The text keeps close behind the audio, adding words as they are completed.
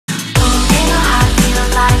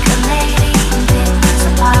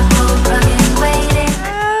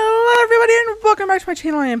back to my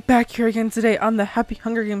channel. I am back here again today on the Happy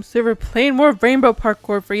Hunger Games server playing more rainbow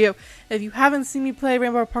parkour for you. If you haven't seen me play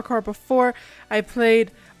rainbow parkour before, I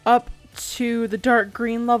played up to the dark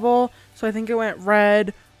green level. So I think it went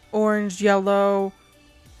red, orange, yellow,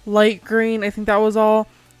 light green. I think that was all.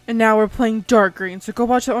 And now we're playing dark green. So go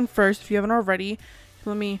watch that one first if you haven't already.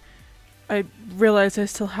 I realized I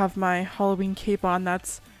still have my Halloween cape on.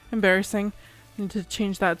 That's embarrassing. I need to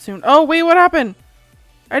change that soon. Oh, wait, what happened?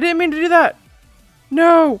 I didn't mean to do that.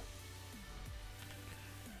 No.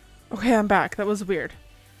 Okay, I'm back. That was weird.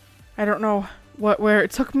 I don't know where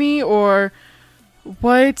it took me or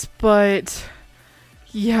what, but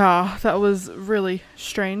yeah, that was really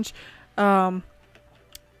strange.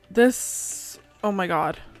 This, oh my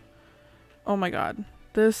god. Oh my god.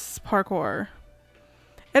 This parkour.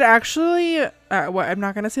 It actually, I'm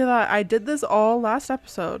not gonna say that. I did this all last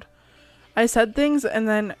episode. I said things and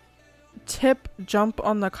then jump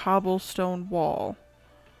on the cobblestone wall.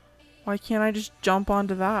 Why can't I just jump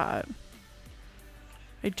onto that?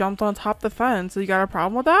 I jumped on top of the fence. So you got a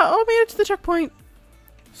problem with that? Oh, made it to the checkpoint.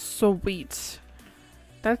 Sweet.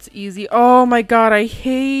 That's easy. Oh my god, I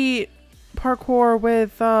hate parkour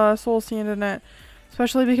with soul sand in it.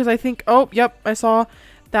 Especially because I think, oh, yep, I saw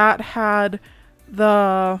that had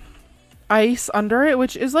the ice under it,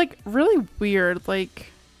 which is like really weird. Like,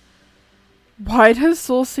 why does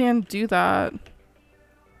soul sand do that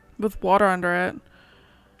with water under it?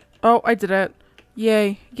 Oh, I did it.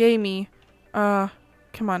 Yay. Yay me. Come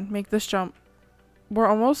on, make this jump. We're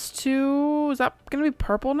almost to, is that gonna be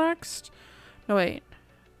purple next? No, wait.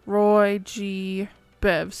 Roy G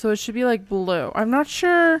Biv. So it should be like blue. I'm not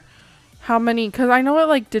sure how many, because I know it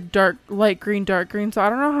like did light green, dark green, so I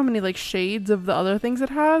don't know how many like shades of the other things it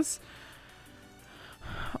has.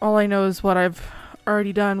 All I know is what I've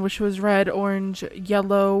already done, which was red, orange,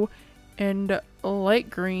 yellow, and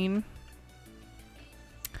light green.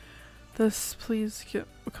 This, please,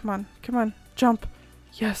 come on, jump.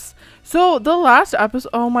 Yes. So the last episode,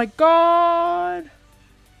 oh my god.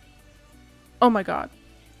 Oh my god.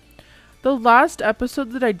 The last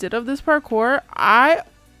episode that I did of this parkour,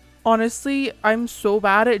 honestly, I'm so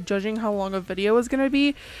bad at judging how long a video is going to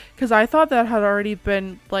be because I thought that had already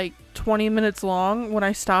been like 20 minutes long when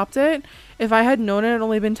I stopped it. If I had known it had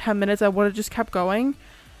only been 10 minutes, I would have just kept going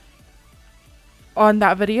on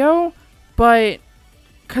that video. But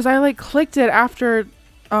because I like clicked it after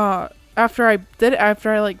I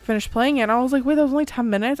like finished playing it, and I was like, wait, that was only 10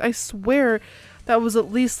 minutes? I swear that was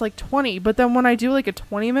at least like 20. But then when I do like a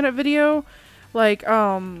 20-minute video, like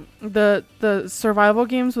the survival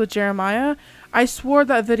games with Jeremiah, I swore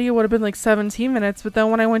that video would have been like 17 minutes, but then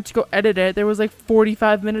when I went to go edit it, there was like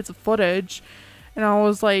 45 minutes of footage, and I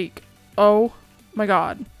was like, oh my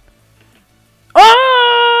god.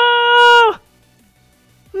 Oh!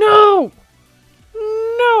 No!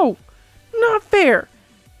 No! Not fair!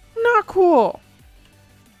 Not cool!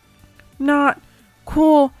 Not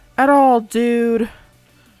cool at all, dude.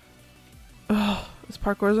 Ugh. This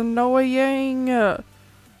parkour is annoying. I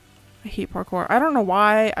hate parkour. I don't know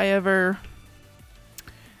why I ever.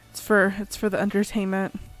 It's for the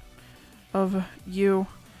entertainment of you.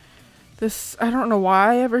 This, I don't know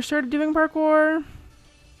why I ever started doing parkour.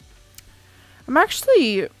 I'm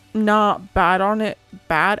actually not bad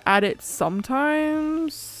at it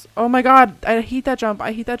sometimes. Oh my god, I hate that jump.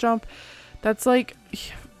 I hate that jump. That's like,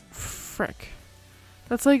 frick.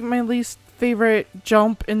 That's like my least favorite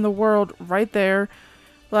jump in the world right there.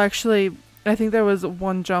 Well, actually, I think there was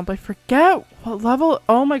one jump. I forget what level.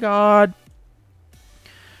 Oh my god.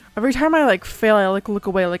 Every time I like fail, I like look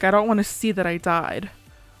away. Like I don't want to see that I died.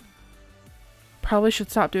 Probably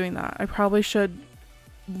should stop doing that. I probably should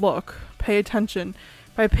pay attention.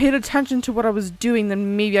 If I paid attention to what I was doing,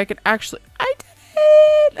 then maybe I could actually, I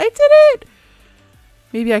did it.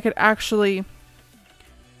 Maybe I could actually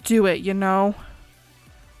do it, you know?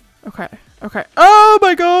 Okay. Okay. Oh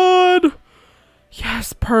my god!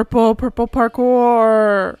 Yes, purple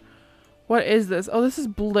parkour! What is this? Oh, this is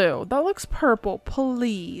blue. That looks purple.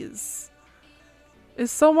 Please. Is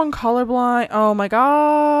someone colorblind? Oh my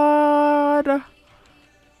god!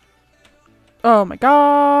 Oh my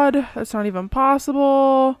god! That's not even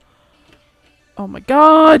possible. Oh my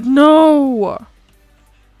god, no!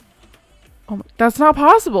 Oh my, that's not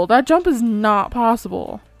possible. That jump is not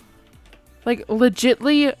possible. Like,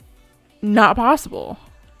 legitly not possible.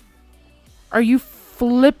 Are you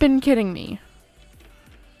flippin' kidding me?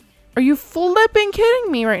 Are you flippin'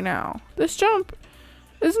 kidding me right now? This jump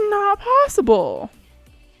is not possible.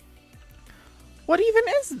 What even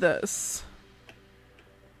is this?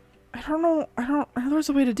 I don't know. I know there's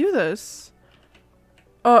a way to do this.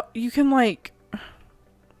 You can like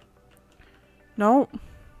No.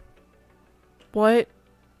 What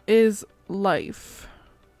is life?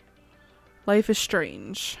 Life is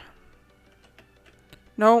strange.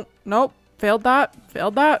 No, nope. Failed that.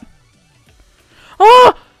 Failed that.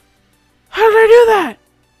 Oh! How did I do that?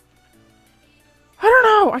 I don't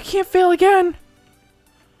know. I can't fail again.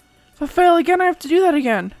 If I fail again, I have to do that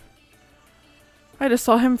again. I just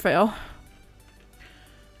saw him fail.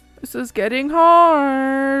 This is getting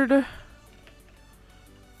hard.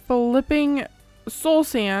 Flipping soul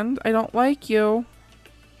sand. I don't like you.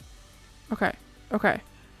 Okay. Okay.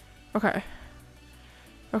 Okay.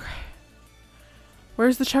 Okay.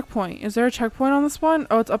 Where's the checkpoint? Is there a checkpoint on this one?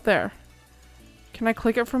 Oh, it's up there. Can I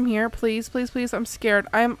click it from here? Please, please, please. I'm scared.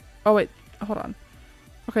 Oh, wait. Hold on.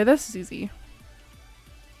 Okay, this is easy.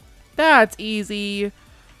 That's easy.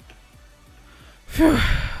 Phew.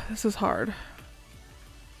 This is hard.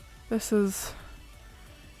 This is...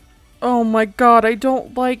 Oh my god, I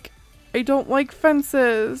don't like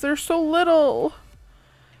fences. They're so little.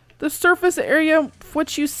 The surface area of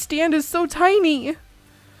which you stand is so tiny.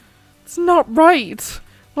 It's not right.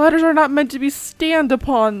 Ladders are not meant to be stand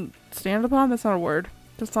upon? That's not a word.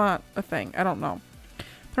 That's not a thing. I don't know.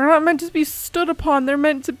 They're not meant to be stood upon. They're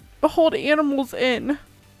meant to hold animals in.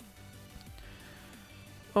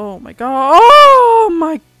 Oh my god. Oh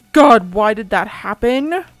my god. Why did that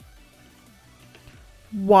happen?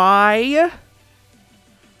 Why?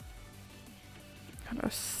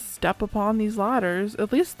 Gotta step upon these ladders.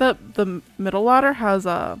 At least the middle ladder has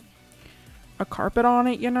a carpet on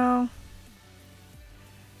it, you know?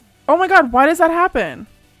 Oh my god, why does that happen?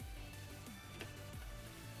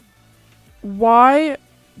 Why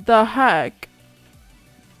the heck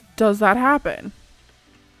does that happen?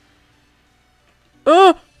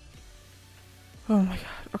 Oh my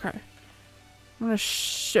god, okay. I'm gonna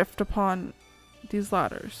shift upon these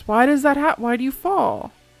ladders. Why does that happen? Why do you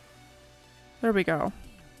fall? There we go.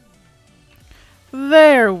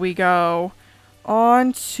 There we go.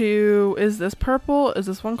 On to, is this purple? Is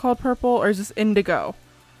this one called purple? Or is this indigo?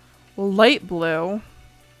 Light blue.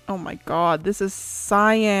 Oh my god, this is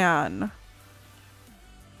cyan.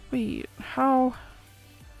 Wait, how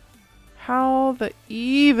the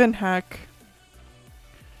even heck?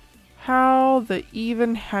 How the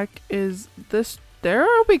even heck is this? There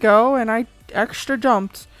we go, and I extra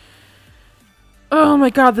jumped. Oh my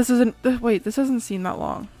god, this isn't, wait, this hasn't seen that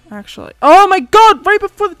long, actually. Oh my god, right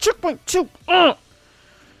before the checkpoint too.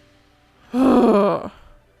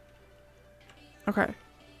 Okay.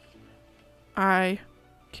 I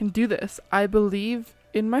can do this. I believe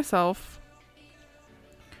in myself.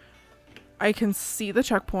 I can see the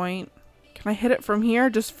checkpoint. Can I hit it from here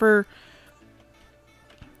just for...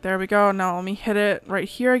 There we go. Now let me hit it right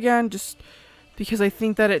here again, just because I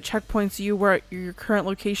think that it checkpoints you where your current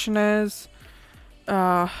location is.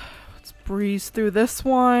 Let's breeze through this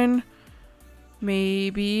one.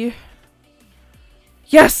 Maybe.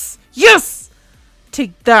 Yes! Yes!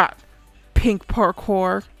 Take that, pink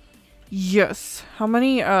parkour. Yes. How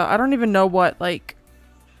many? I don't even know what, like,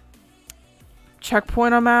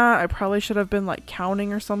 checkpoint I'm at. I probably should have been, like,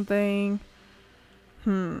 counting or something.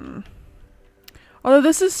 Although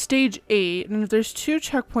this is stage 8, and if there's 2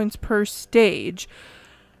 checkpoints per stage,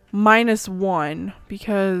 -1,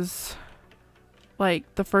 because, like,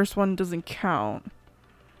 the first one doesn't count.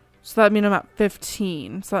 So that means I'm at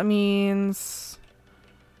 15. So that means...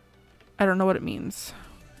 I don't know what it means.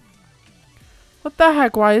 What the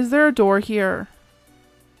heck? Why is there a door here?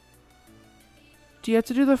 Do you have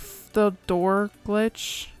to do the door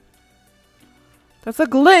glitch? That's a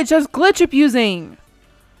glitch! That's glitch abusing!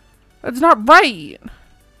 That's not right!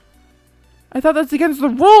 I thought that's against the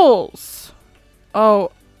rules!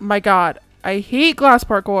 Oh my god. I hate glass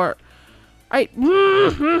parkour.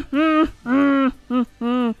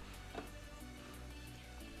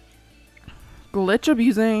 Glitch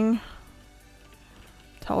abusing.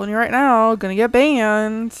 Telling you right now, gonna get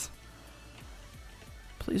banned.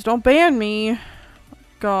 Please don't ban me.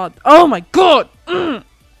 God. Oh my god!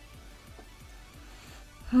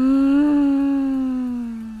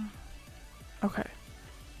 Okay.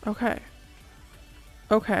 Okay.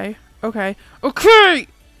 Okay. Okay. Okay!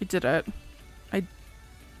 I did it. I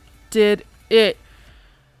did it.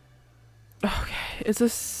 Okay. Is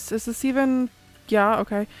this even... Yeah,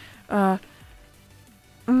 okay. I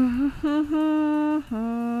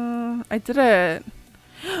did it.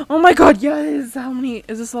 Oh my god, yes! How many?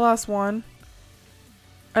 Is this the last one?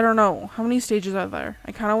 I don't know. How many stages are there?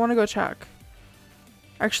 I kind of want to go check.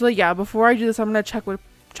 Actually, yeah, before I do this, I'm going to check what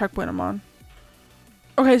checkpoint I'm on.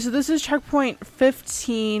 Okay, so this is checkpoint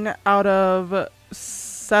 15 out of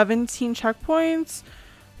 17 checkpoints.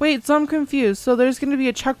 Wait, so I'm confused. So there's going to be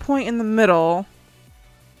a checkpoint in the middle.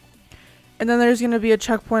 And then there's going to be a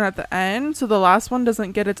checkpoint at the end. So the last one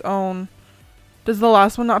doesn't get its own. Does the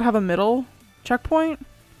last one not have a middle checkpoint?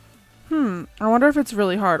 I wonder if it's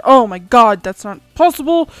really hard. Oh my god, that's not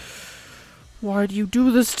possible. Why do you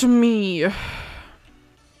do this to me? It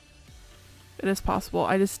is possible.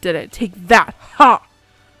 I just did it. Take that. Ha!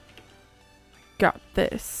 Got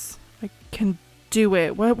this. I can do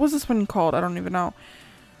it. What was this one called? I don't even know.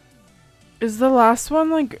 Is the last one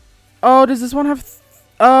like... Oh, does this one have...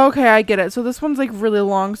 Oh, okay, I get it. So this one's like really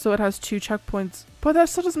long, so it has 2 checkpoints. But that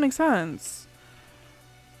still doesn't make sense.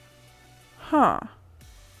 Huh.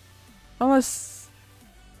 Unless...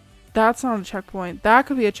 That's not a checkpoint. That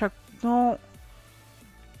could be a check... No.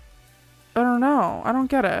 I don't know. I don't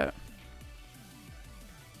get it.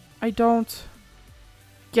 I don't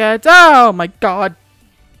get... Oh my god.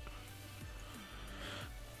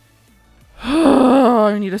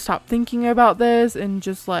 I need to stop thinking about this and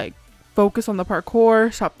just like focus on the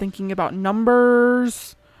parkour. Stop thinking about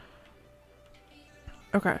numbers.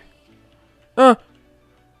 Okay. I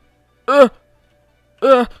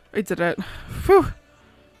did it. Phew.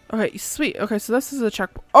 Okay, sweet. Okay, so this is a check.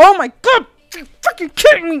 Oh my god! You're fucking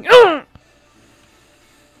kidding me!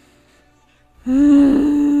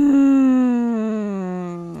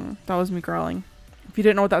 That was me growling. If you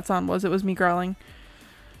didn't know what that sound was, it was me growling.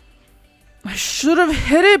 I should have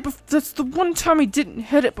hit it, but that's the one time I didn't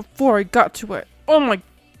hit it before I got to it. Oh my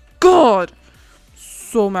god!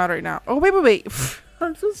 So mad right now. Oh, wait.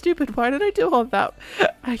 I'm so stupid. Why did I do all that?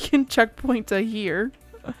 I can checkpoint to here.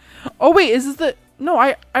 Oh, wait, is this the... No,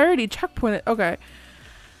 I already checkpointed. Okay.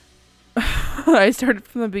 I started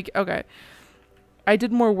from the beginning. Okay. I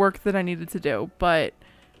did more work than I needed to do, but...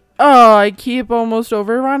 Oh, I keep almost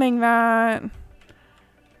overrunning that.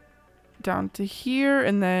 Down to here,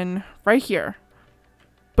 and then right here.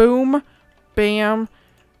 Boom. Bam.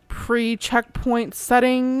 Pre-checkpoint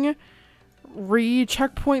setting.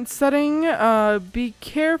 Re-checkpoint setting. Be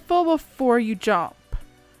careful before you jump.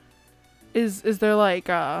 Is there like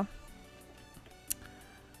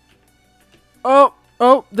Oh,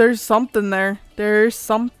 there's something there. There's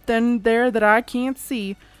something there that I can't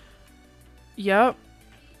see. Yep.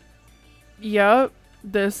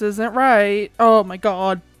 This isn't right. Oh my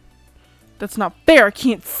god. That's not fair. I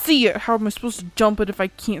can't see it. How am I supposed to jump it if I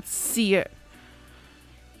can't see it?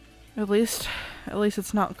 At least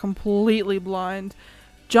it's not completely blind.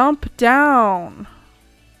 Jump down.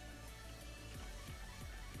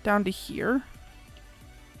 Down to here.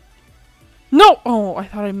 No! Oh, I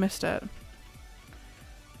thought I missed it.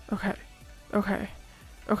 Okay.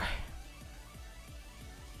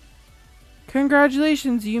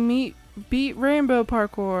 Congratulations, you beat Rainbow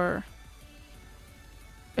Parkour.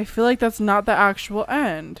 I feel like that's not the actual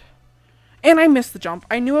end. And I missed the jump.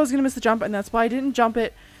 I knew I was going to miss the jump, and that's why I didn't jump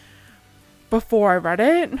it before I read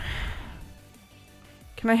it.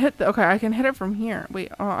 Can I hit the... Okay, I can hit it from here.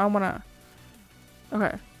 Wait, I want to...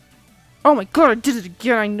 Okay. Oh my god, I did it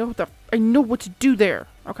again. I know what to do there.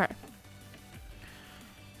 Okay.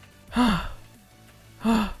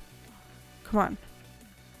 Come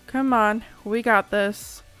on. We got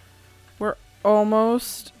this. We're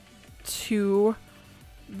almost to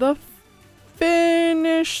the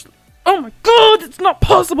finish. Oh my god, it's not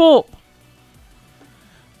possible.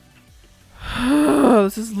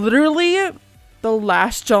 This is literally the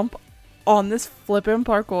last jump on this flippin'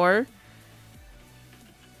 parkour.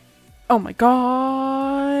 Oh my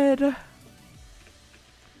god.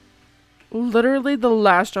 Literally the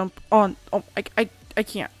last jump on... Oh, I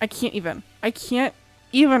can't. I can't even. I can't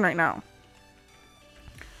even right now.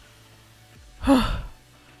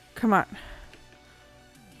 Come on.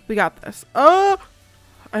 We got this. Oh!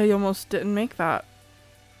 I almost didn't make that.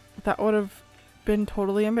 That would have been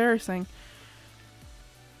totally embarrassing.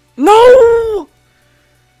 No!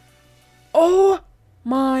 Oh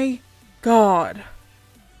my god.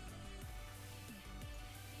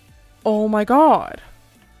 Oh my god.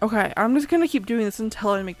 Okay, I'm just gonna keep doing this until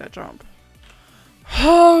I make that jump.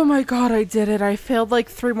 Oh my god, I did it. I failed like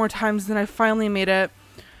 3 more times and I finally made it.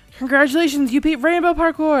 Congratulations, you beat Rainbow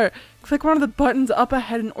Parkour! Click one of the buttons up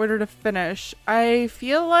ahead in order to finish. I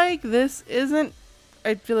feel like this isn't...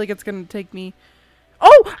 I feel like it's gonna take me...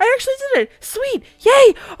 Oh! I actually did it! Sweet!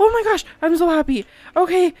 Yay! Oh my gosh! I'm so happy!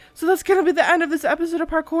 Okay, so that's gonna be the end of this episode of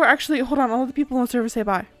Parkour. Actually, hold on. I'll let the people on the server say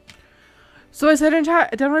bye. So I said in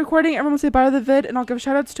chat, done recording, everyone say bye to the vid, and I'll give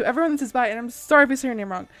shoutouts to everyone that says bye, and I'm sorry if I say your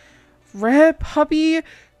name wrong. Rip, Puppy,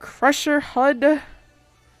 Crusher, Hud. Is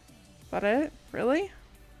that it? Really?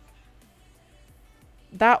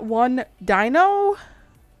 That one Dino?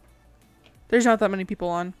 There's not that many people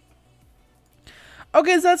on.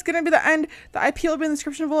 Okay, so that's gonna be the end. The IP will be in the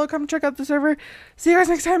description below. Come check out the server. See you guys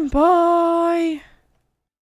next time. Bye.